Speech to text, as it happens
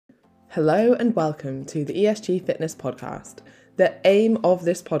Hello and welcome to the ESG Fitness Podcast. The aim of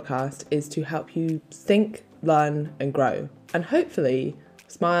this podcast is to help you think, learn and grow, and hopefully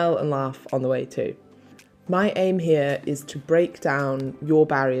smile and laugh on the way too. My aim here is to break down your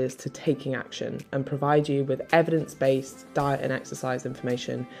barriers to taking action and provide you with evidence-based diet and exercise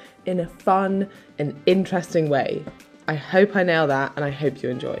information in a fun and interesting way. I hope I nail that and I hope you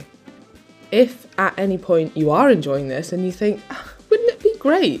enjoy. If at any point you are enjoying this and you think, wouldn't it be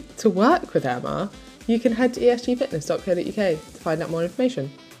great to work with Emma, you can head to esgfitness.co.uk to find out more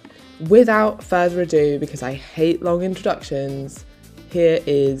information. Without further ado, because I hate long introductions, here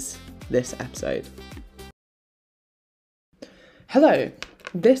is this episode. Hello,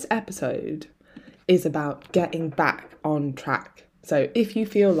 this episode is about getting back on track. So if you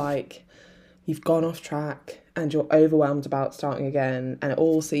feel like you've gone off track and you're overwhelmed about starting again and it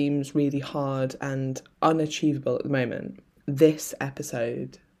all seems really hard and unachievable at the moment, this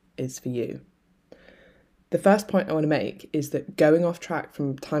episode is for you. The first point I want to make is that going off track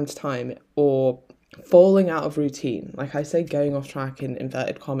from time to time or falling out of routine, like I say going off track in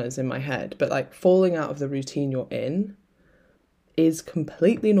inverted commas in my head, but like falling out of the routine you're in is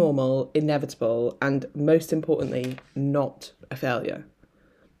completely normal, inevitable, and most importantly, not a failure.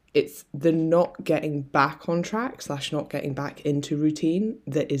 It's the not getting back on track / not getting back into routine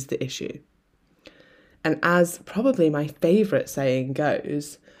that is the issue. And as probably my favourite saying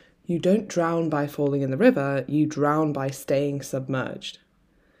goes, you don't drown by falling in the river, you drown by staying submerged.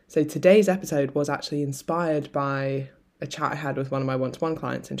 So today's episode was actually inspired by a chat I had with one of my one-to-one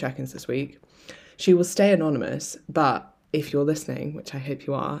clients in check-ins this week. She will stay anonymous, but if you're listening, which I hope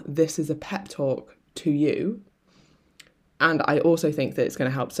you are, this is a pep talk to you. And I also think that it's going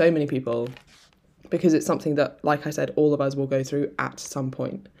to help so many people because it's something that, like I said, all of us will go through at some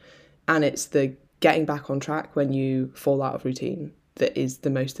point. And it's the getting back on track when you fall out of routine that is the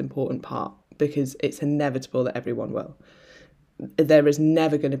most important part because it's inevitable that everyone will. There is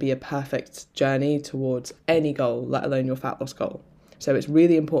never going to be a perfect journey towards any goal, let alone your fat loss goal. So it's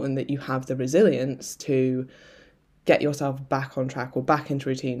really important that you have the resilience to get yourself back on track or back into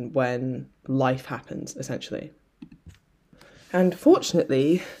routine when life happens, essentially. And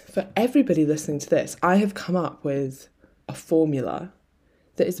fortunately, for everybody listening to this, I have come up with a formula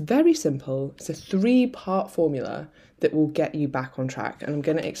that is very simple. It's a 3-part formula that will get you back on track. And I'm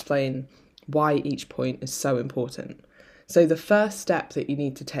going to explain why each point is so important. So the first step that you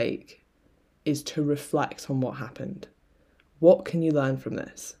need to take is to reflect on what happened. What can you learn from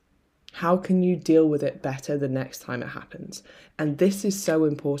this? How can you deal with it better the next time it happens? And this is so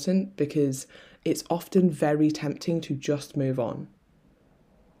important because it's often very tempting to just move on.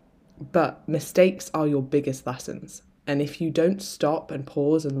 But mistakes are your biggest lessons. And if you don't stop and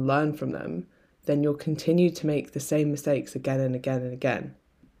pause and learn from them, then you'll continue to make the same mistakes again and again and again.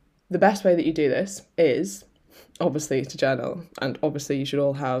 The best way that you do this is obviously to journal. And obviously you should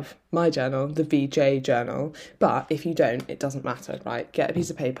all have my journal, the VJ journal. But if you don't, it doesn't matter, right? Get a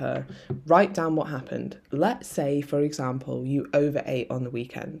piece of paper, write down what happened. Let's say, for example, you overate on the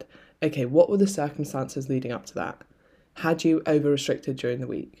weekend. Okay, what were the circumstances leading up to that? Had you over-restricted during the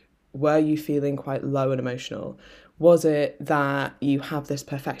week? Were you feeling quite low and emotional? Was it that you have this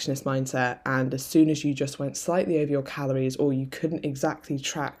perfectionist mindset and as soon as you just went slightly over your calories or you couldn't exactly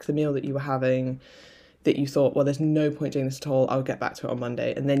track the meal that you were having, that you thought, well, there's no point doing this at all, I'll get back to it on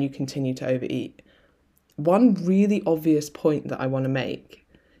Monday, and then you continue to overeat? One really obvious point that I want to make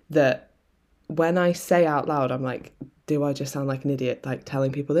that when I say out loud, I'm like, do I just sound like an idiot like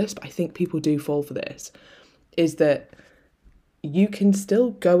telling people this? But I think people do fall for this, is that you can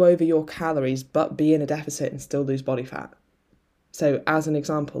still go over your calories but be in a deficit and still lose body fat. So as an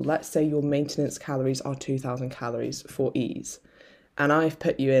example, let's say your maintenance calories are 2,000 calories for ease, and I've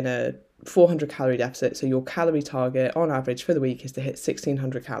put you in a 400 calorie deficit, so your calorie target on average for the week is to hit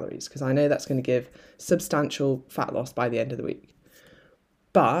 1,600 calories because I know that's going to give substantial fat loss by the end of the week.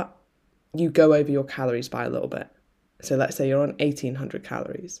 But you go over your calories by a little bit. So let's say you're on 1,800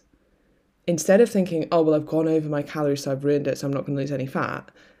 calories. Instead of thinking, oh, well, I've gone over my calories, so I've ruined it, so I'm not going to lose any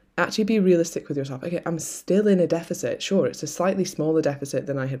fat, actually be realistic with yourself. Okay, I'm still in a deficit. Sure, it's a slightly smaller deficit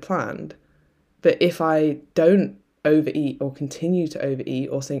than I had planned. But if I don't overeat or continue to overeat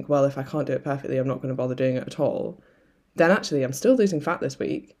or think, well, if I can't do it perfectly, I'm not going to bother doing it at all, then actually I'm still losing fat this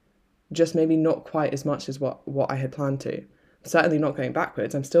week, just maybe not quite as much as what I had planned to. Certainly not going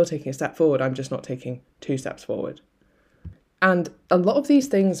backwards. I'm still taking a step forward. I'm just not taking 2 steps forward. And a lot of these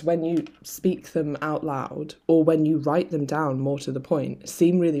things, when you speak them out loud or when you write them down more to the point,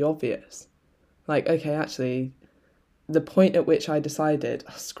 seem really obvious. Like, okay, actually, the point at which I decided,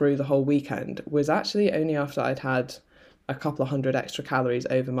 screw the whole weekend, was actually only after I'd had a couple of hundred extra calories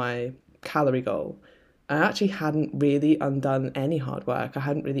over my calorie goal, I actually hadn't really undone any hard work. I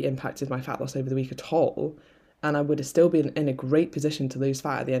hadn't really impacted my fat loss over the week at all. And I would have still been in a great position to lose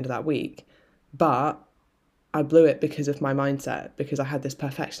fat at the end of that week. But I blew it because of my mindset, because I had this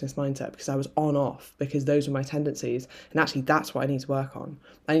perfectionist mindset, because I was on off, because those were my tendencies. And actually, that's what I need to work on.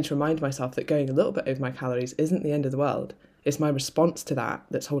 I need to remind myself that going a little bit over my calories isn't the end of the world. It's my response to that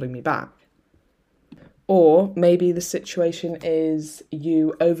that's holding me back. Or maybe the situation is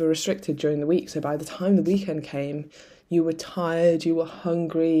you over-restricted during the week. So by the time the weekend came, you were tired, you were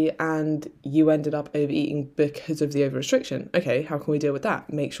hungry, and you ended up overeating because of the over-restriction. Okay, how can we deal with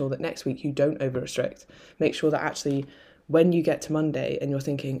that? Make sure that next week you don't over-restrict. Make sure that actually when you get to Monday and you're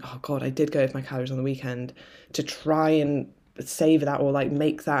thinking, oh God, I did go over my calories on the weekend, to try and save that or like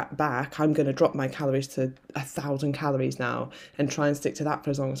make that back, I'm going to drop my calories to 1,000 calories now and try and stick to that for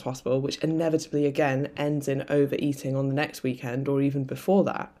as long as possible, which inevitably again ends in overeating on the next weekend or even before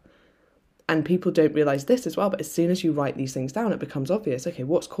that. And people don't realize this as well, but as soon as you write these things down, it becomes obvious. Okay,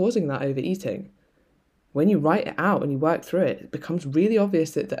 what's causing that overeating? When you write it out and you work through it, it becomes really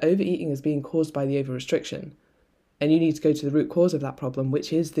obvious that the overeating is being caused by the over-restriction. And you need to go to the root cause of that problem,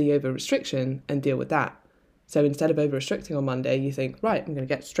 which is the over-restriction, and deal with that. So instead of over-restricting on Monday, you think, right, I'm going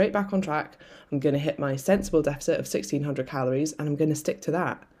to get straight back on track. I'm going to hit my sensible deficit of 1,600 calories and I'm going to stick to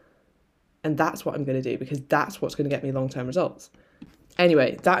that. And that's what I'm going to do, because that's what's going to get me long-term results.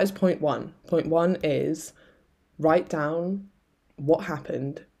 Anyway, that is point one. Point one is write down what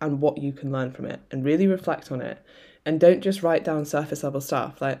happened and what you can learn from it and really reflect on it. And don't just write down surface level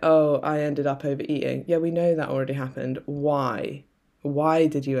stuff like, oh, I ended up overeating. Yeah, we know that already happened. Why? Why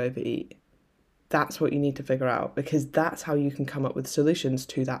did you overeat? That's what you need to figure out, because that's how you can come up with solutions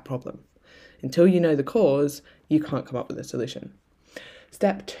to that problem. Until you know the cause, you can't come up with a solution.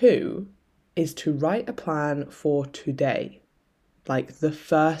 Step 2 is to write a plan for today, like the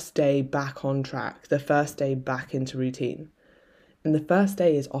first day back on track, the first day back into routine. And the first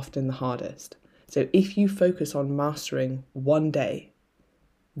day is often the hardest. So if you focus on mastering one day,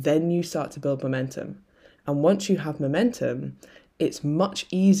 then you start to build momentum. And once you have momentum, it's much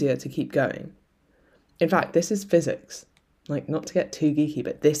easier to keep going. In fact, this is physics. Like, not to get too geeky,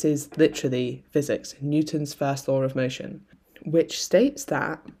 but this is literally physics, Newton's first law of motion, which states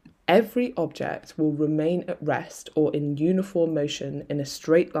that every object will remain at rest or in uniform motion in a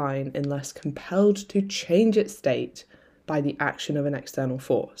straight line unless compelled to change its state by the action of an external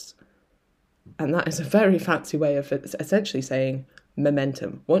force. And that is a very fancy way of essentially saying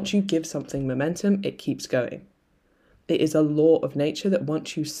momentum. Once you give something momentum, it keeps going. It is a law of nature that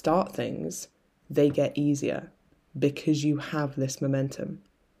once you start things, they get easier because you have this momentum.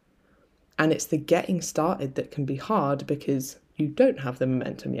 And it's the getting started that can be hard because you don't have the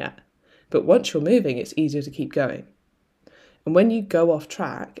momentum yet. But once you're moving, it's easier to keep going. And when you go off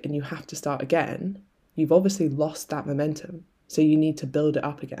track and you have to start again, you've obviously lost that momentum. So you need to build it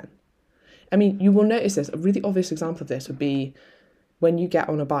up again. I mean, you will notice this. A really obvious example of this would be when you get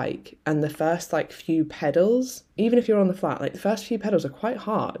on a bike and the first few pedals, even if you're on the flat, the first few pedals are quite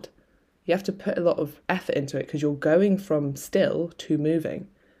hard. You have to put a lot of effort into it because you're going from still to moving.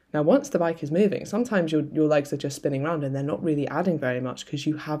 Now, once the bike is moving, sometimes your legs are just spinning around and they're not really adding very much because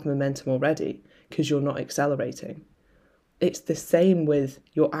you have momentum already, because you're not accelerating. It's the same with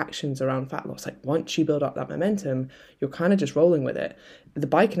your actions around fat loss. Once you build up that momentum, you're kind of just rolling with it. The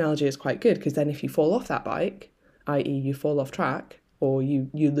bike analogy is quite good because then if you fall off that bike, i.e. you fall off track or you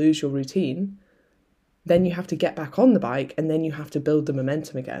lose your routine, then you have to get back on the bike and then you have to build the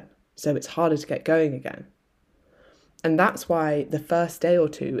momentum again. So it's harder to get going again. And that's why the first day or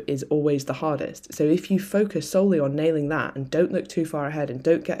two is always the hardest. So if you focus solely on nailing that and don't look too far ahead and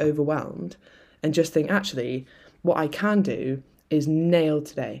don't get overwhelmed and just think, actually, what I can do is nail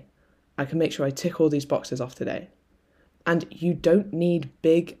today. I can make sure I tick all these boxes off today. And you don't need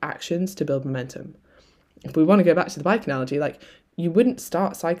big actions to build momentum. If we want to go back to the bike analogy, you wouldn't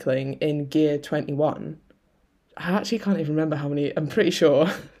start cycling in gear 21. I actually can't even remember how many, I'm pretty sure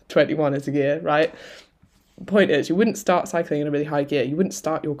 21 is a gear, right? Point is, you wouldn't start cycling in a really high gear. You wouldn't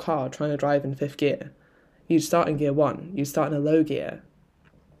start your car trying to drive in 5th gear. You'd start in gear 1. You'd start in a low gear.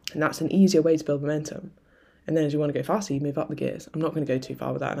 And that's an easier way to build momentum. And then as you want to go faster, you move up the gears. I'm not going to go too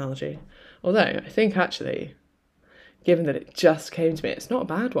far with that analogy. Although, I think actually, given that it just came to me, it's not a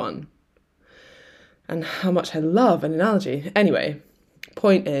bad one. And how much I love an analogy. Anyway,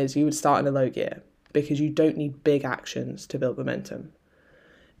 point is, you would start in a low gear because you don't need big actions to build momentum.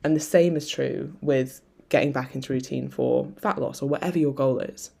 And the same is true with getting back into routine for fat loss or whatever your goal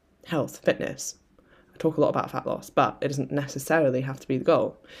is. Health, fitness. I talk a lot about fat loss, but it doesn't necessarily have to be the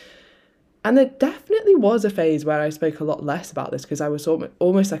goal. And there definitely was a phase where I spoke a lot less about this because I was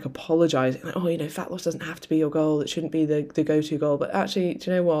almost like apologising. Like, oh, you know, fat loss doesn't have to be your goal. It shouldn't be the go-to goal. But actually, do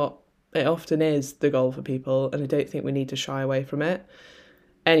you know what? It often is the goal for people. And I don't think we need to shy away from it.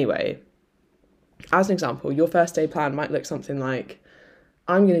 Anyway, as an example, your first day plan might look something like,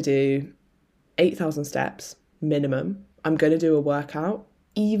 I'm going to do 8,000 steps minimum. I'm going to do a workout,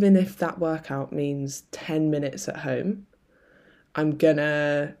 even if that workout means 10 minutes at home. I'm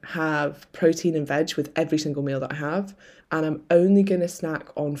gonna have protein and veg with every single meal that I have, and I'm only gonna snack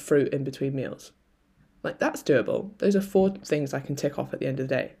on fruit in between meals. Like, that's doable. Those are 4 things I can tick off at the end of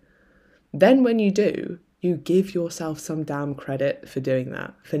the day. Then when you do, you give yourself some damn credit for doing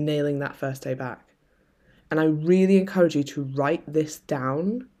that, for nailing that first day back. And I really encourage you to write this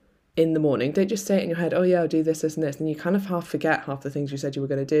down in the morning. Don't just say it in your head, oh yeah, I'll do this, this and this. And you kind of half forget half the things you said you were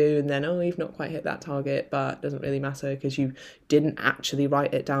going to do. And then, oh, you've not quite hit that target, but it doesn't really matter because you didn't actually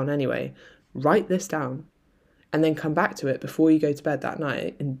write it down anyway. Write this down and then come back to it before you go to bed that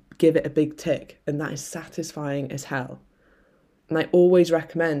night and give it a big tick. And that is satisfying as hell. And I always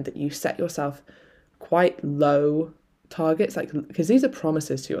recommend that you set yourself quite low targets, like, because these are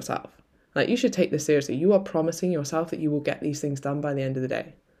promises to yourself. Like, you should take this seriously. You are promising yourself that you will get these things done by the end of the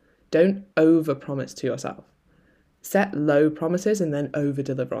day. Don't over-promise to yourself. Set low promises and then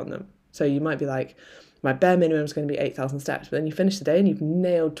over-deliver on them. So you might be like, my bare minimum is going to be 8,000 steps, but then you finish the day and you've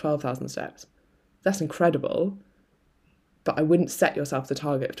nailed 12,000 steps. That's incredible, but I wouldn't set yourself the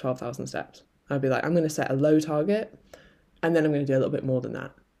target of 12,000 steps. I'd be like, I'm going to set a low target and then I'm going to do a little bit more than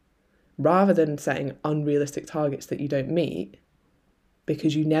that. Rather than setting unrealistic targets that you don't meet,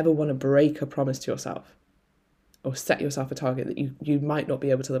 because you never want to break a promise to yourself or set yourself a target that you might not be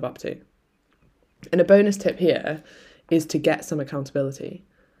able to live up to. And a bonus tip here is to get some accountability.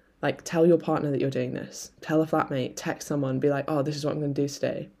 Like, tell your partner that you're doing this. Tell a flatmate, text someone, be like, oh, this is what I'm going to do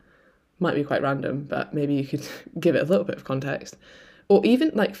today. Might be quite random, but maybe you could give it a little bit of context. Or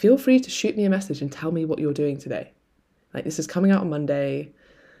even, like, feel free to shoot me a message and tell me what you're doing today. Like, this is coming out on Monday,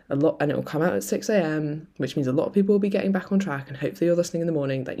 and it will come out at 6 a.m, which means a lot of people will be getting back on track, and hopefully you're listening in the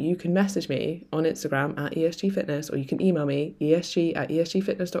morning. That you can message me on Instagram at ESG Fitness, or you can email me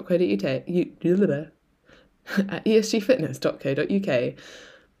esg@esgfitness.co.uk at esgfitness.co.uk,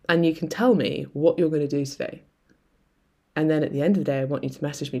 and you can tell me what you're going to do today. And then at the end of the day, I want you to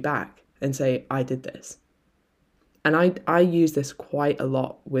message me back and say, I did this. And I use this quite a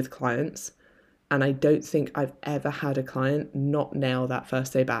lot with clients. And I don't think I've ever had a client not nail that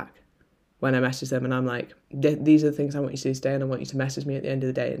first day back when I message them and I'm like, these are the things I want you to do today, and I want you to message me at the end of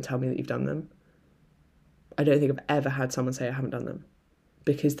the day and tell me that you've done them. I don't think I've ever had someone say I haven't done them,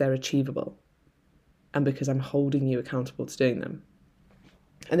 because they're achievable and because I'm holding you accountable to doing them.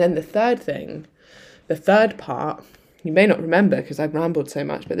 And then the third part, you may not remember because I've rambled so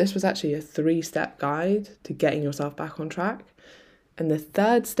much, but this was actually a 3-step guide to getting yourself back on track. And the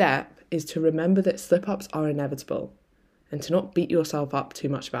third step is to remember that slip-ups are inevitable and to not beat yourself up too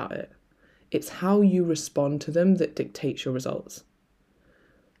much about it. It's how you respond to them that dictates your results.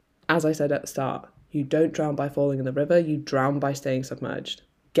 As I said at the start, you don't drown by falling in the river, you drown by staying submerged.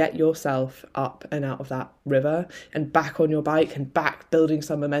 Get yourself up and out of that river and back on your bike and back building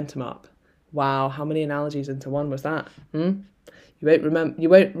some momentum up. Wow, how many analogies into one was that? You won't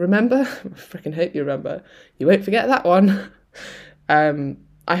remember? I freaking hope you remember. You won't forget that one.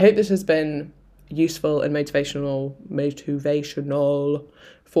 I hope this has been useful and motivational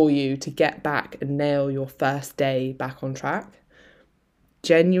for you to get back and nail your first day back on track.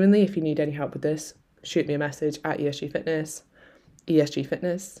 Genuinely, if you need any help with this, shoot me a message at ESG Fitness,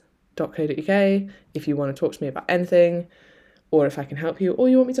 esgfitness.co.uk, if you want to talk to me about anything, or if I can help you, or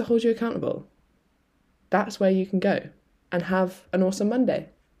you want me to hold you accountable. That's where you can go and have an awesome Monday.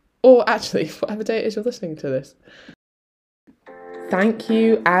 Or actually, whatever day it is you're listening to this. Thank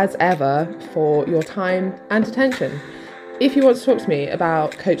you, as ever, for your time and attention. If you want to talk to me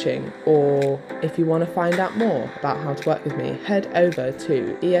about coaching, or if you want to find out more about how to work with me, head over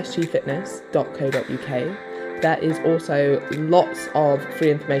to esgfitness.co.uk. There is also lots of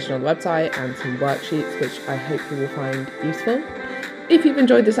free information on the website and some worksheets, which I hope you will find useful. If you've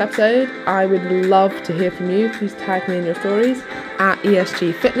enjoyed this episode, I would love to hear from you. Please tag me in your stories at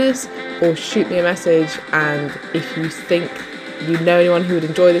ESG Fitness, or shoot me a message. And if you think you know anyone who would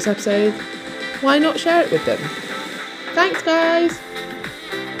enjoy this episode, why not share it with them? Thanks, guys!